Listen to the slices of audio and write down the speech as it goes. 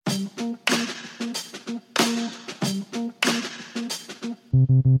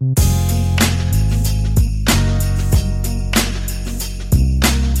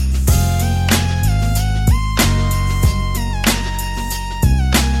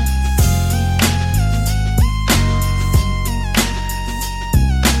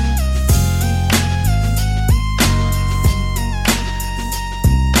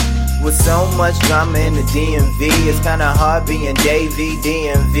much drama in the DMV. It's kinda hard being Davy,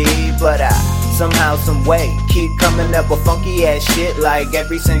 DMV, but I somehow, some way keep coming up with funky ass shit like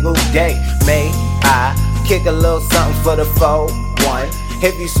every single day. May I kick a little something for the 4-1?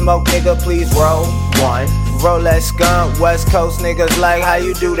 If you smoke, nigga, please roll one. Roll that skunk. West Coast niggas like how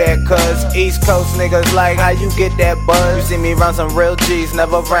you do that, cuz East Coast niggas like how you get that buzz. You see me round some real G's,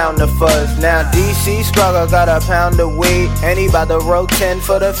 never round the fuzz. Now DC struggle got a pound of weed, and he bout to roll 10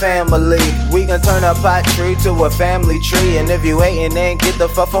 for the family. We can turn a pot tree to a family tree, and if you hatin', then get the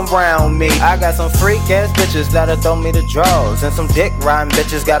fuck from round me. I got some freak ass bitches that'll throw me the draws, and some dick riding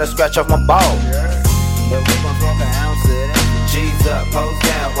bitches gotta scratch off my balls. Yeah, we gon' smoke an ounce of this. G's up, pose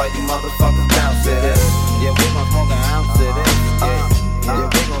down while you motherfuckers bounce to this. Yeah, we gon' smoke an ounce of this. Yeah,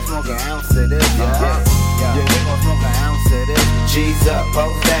 we gon' smoke an ounce of this. Yeah, we gon' smoke an ounce of this. G's up,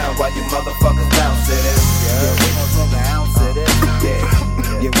 pose down while you motherfuckers bounce to this. Yeah, we gon' smoke an ounce of this.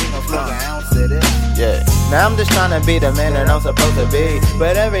 Yeah, we gon' smoke an ounce of this. Yeah. Now I'm just tryna be the man that I'm supposed to be,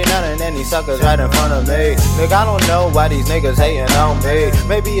 but every now and then these suckers right in front of me. Look, I don't know why these niggas hating on me.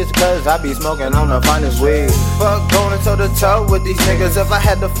 Maybe it's cause I be smoking on the finest weed. Fuck going toe to toe with these niggas. If I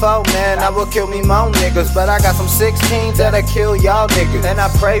had the foe, man, I would kill me more niggas. But I got some 16s that'll kill y'all niggas, and I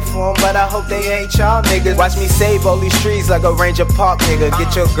pray for them, but I hope they ain't y'all niggas. Watch me save all these trees like a Ranger Park nigga.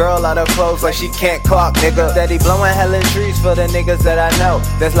 Get your girl out of clothes like she can't clock, nigga. Steady blowing hella trees for the niggas that I know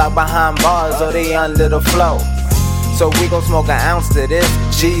that's locked behind bars or they under the flow. So we gon' smoke an ounce to this.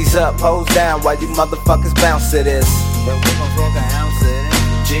 G's up, pose down while you motherfuckers bounce to this. Yeah, we gon' smoke an ounce to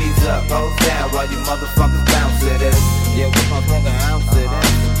this. G's up, pose down while you motherfuckers bounce to this. Yeah, we gon' smoke an ounce